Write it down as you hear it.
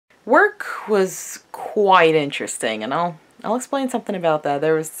Work was quite interesting, and I'll explain something about that.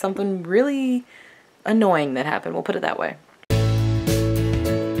 There was something really annoying that happened, we'll put it that way.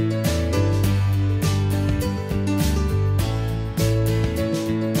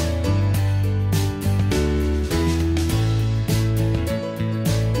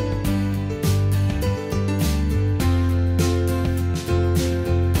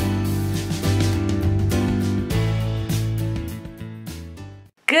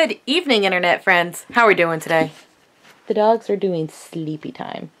 Good evening, internet friends. How are we doing today? The dogs are doing sleepy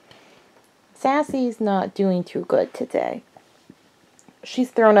time. Sassy's not doing too good today. She's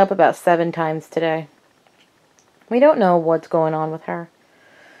thrown up about 7 times today. We don't know what's going on with her.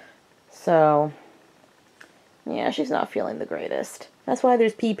 So, yeah, she's not feeling the greatest. That's why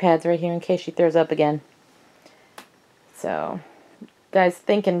there's pee pads right here in case she throws up again. So, guys,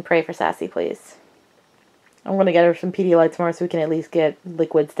 think and pray for Sassy, please. I'm going to get her some Pedialyte tomorrow so we can at least get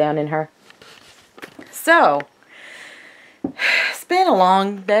liquids down in her. So, it's been a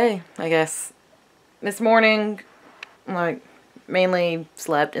long day, I guess. This morning, mainly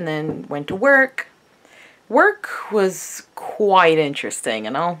slept and then went to work. Work was quite interesting,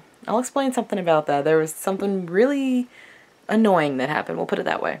 and I'll explain something about that. There was something really annoying that happened, we'll put it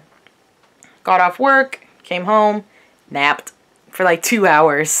that way. Got off work, came home, napped for like 2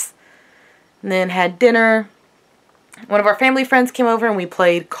 hours. And then had dinner. One of our family friends came over and we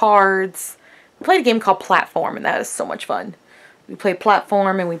played cards. We played a game called Platform, and that was so much fun. We played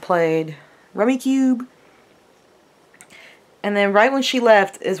Platform and we played Rummy Cube. And then right when she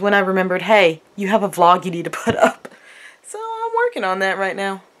left is when I remembered, hey, you have a vlog you need to put up. So I'm working on that right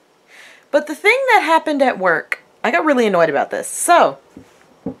now. But the thing that happened at work, I got really annoyed about this. So,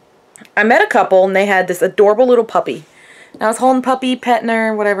 I met a couple and they had this adorable little puppy. And I was holding the puppy, petting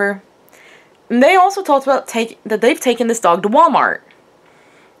her, whatever. And they also talked about that they've taken this dog to Walmart.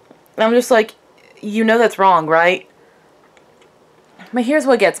 And I'm just like, you know that's wrong, right? But here's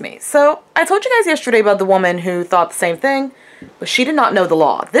what gets me. So, I told you guys yesterday about the woman who thought the same thing, but she did not know the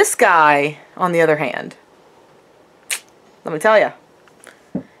law. This guy, on the other hand, let me tell you,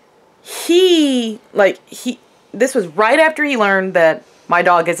 this was right after he learned that my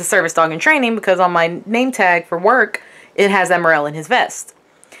dog is a service dog in training, because on my name tag for work, it has MRL in his vest.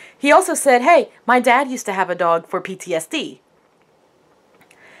 He also said, hey, my dad used to have a dog for PTSD.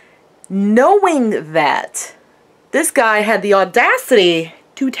 Knowing that, this guy had the audacity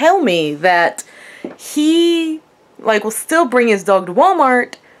to tell me that he, will still bring his dog to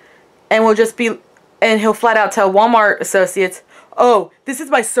Walmart and he'll flat out tell Walmart associates, oh, this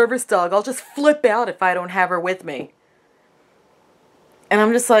is my service dog. I'll just flip out if I don't have her with me. And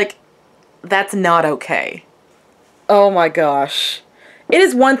I'm just like, that's not okay. Oh my gosh. It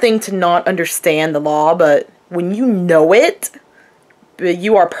is one thing to not understand the law, but when you know it, but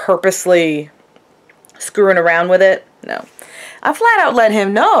you are purposely screwing around with it, no. I flat out let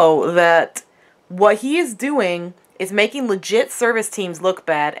him know that what he is doing is making legit service teams look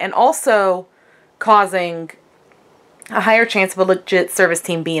bad and also causing a higher chance of a legit service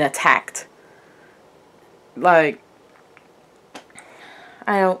team being attacked. I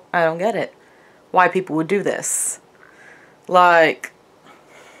don't get it. Why people would do this.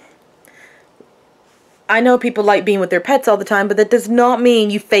 I know people like being with their pets all the time, but that does not mean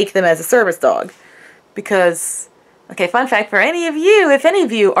you fake them as a service dog. Because, okay, fun fact for any of you, if any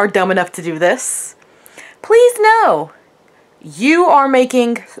of you are dumb enough to do this, please know you are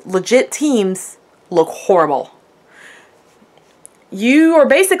making legit teams look horrible. You are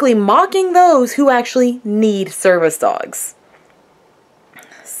basically mocking those who actually need service dogs.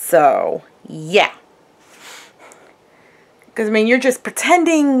 So, yeah. Because, you're just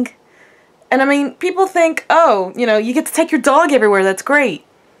pretending. And, people think, oh, you get to take your dog everywhere. That's great.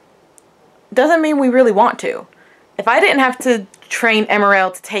 Doesn't mean we really want to. If I didn't have to train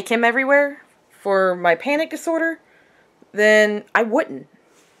MRL to take him everywhere for my panic disorder, then I wouldn't.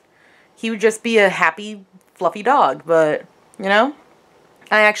 He would just be a happy, fluffy dog. But, I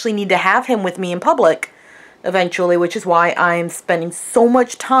actually need to have him with me in public eventually, which is why I'm spending so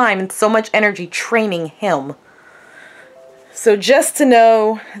much time and so much energy training him. So just to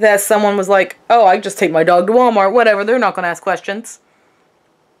know that someone was like, oh, I just take my dog to Walmart, whatever, they're not going to ask questions.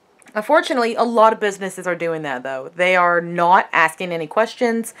 Unfortunately, a lot of businesses are doing that, though. They are not asking any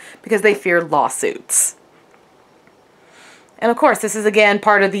questions because they fear lawsuits. And of course, this is again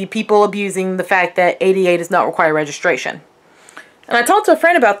part of the people abusing the fact that ADA does not require registration. And I talked to a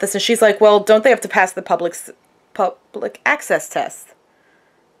friend about this and she's like, well, don't they have to pass the public access test?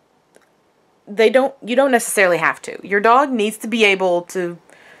 You don't necessarily have to. Your dog needs to be able to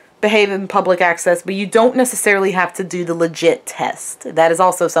behave in public access, but you don't necessarily have to do the legit test. That is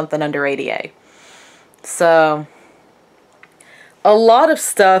also something under ADA. So, a lot of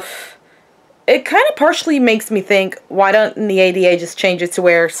stuff, it kind of partially makes me think, why don't the ADA just change it to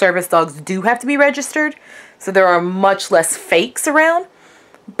where service dogs do have to be registered, so there are much less fakes around?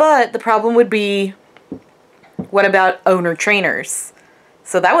 But the problem would be, what about owner trainers?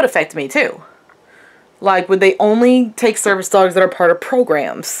 So that would affect me too. Like, would they only take service dogs that are part of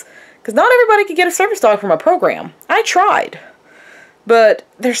programs? Because not everybody could get a service dog from a program. I tried. But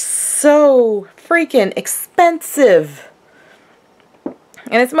they're so freaking expensive.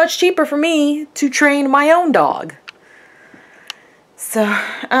 And it's much cheaper for me to train my own dog. So,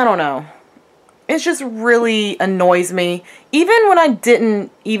 I don't know. It just really annoys me. Even when I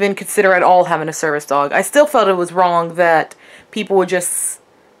didn't even consider at all having a service dog, I still felt it was wrong that people would just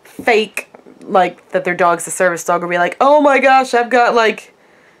fake, like, that their dog's a service dog, or be like, oh my gosh, I've got, like,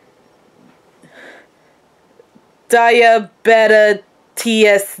 diabetes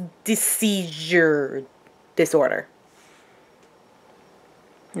seizure disorder.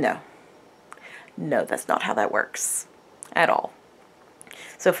 No. No, that's not how that works. At all.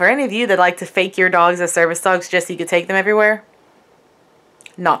 So for any of you that like to fake your dogs as service dogs just so you could take them everywhere,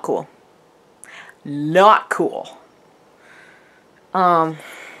 not cool. Not cool. But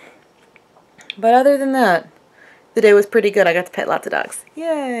other than that, the day was pretty good. I got to pet lots of dogs.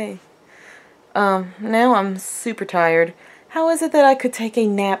 Yay! Now I'm super tired. How is it that I could take a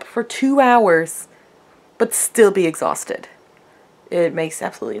nap for 2 hours but still be exhausted? It makes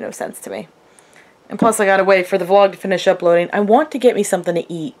absolutely no sense to me. And plus I gotta wait for the vlog to finish uploading. I want to get me something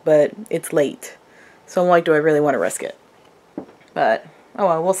to eat, but it's late. So I'm like, do I really want to risk it? But, oh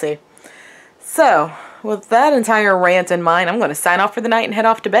well, we'll see. So, with that entire rant in mind, I'm going to sign off for the night and head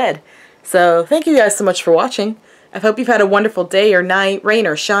off to bed. So, thank you guys so much for watching. I hope you've had a wonderful day or night, rain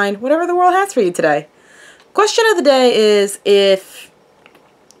or shine, whatever the world has for you today. Question of the day is, if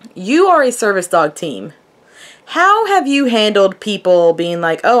you are a service dog team, how have you handled people being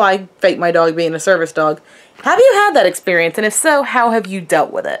like, oh, I faked my dog being a service dog? Have you had that experience? And if so, how have you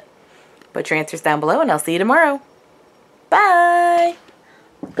dealt with it? Put your answers down below and I'll see you tomorrow. Bye!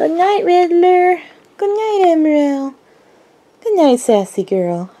 Good night, Riddler. Good night, Emerald. Good night, sassy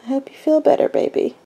girl. I hope you feel better, baby.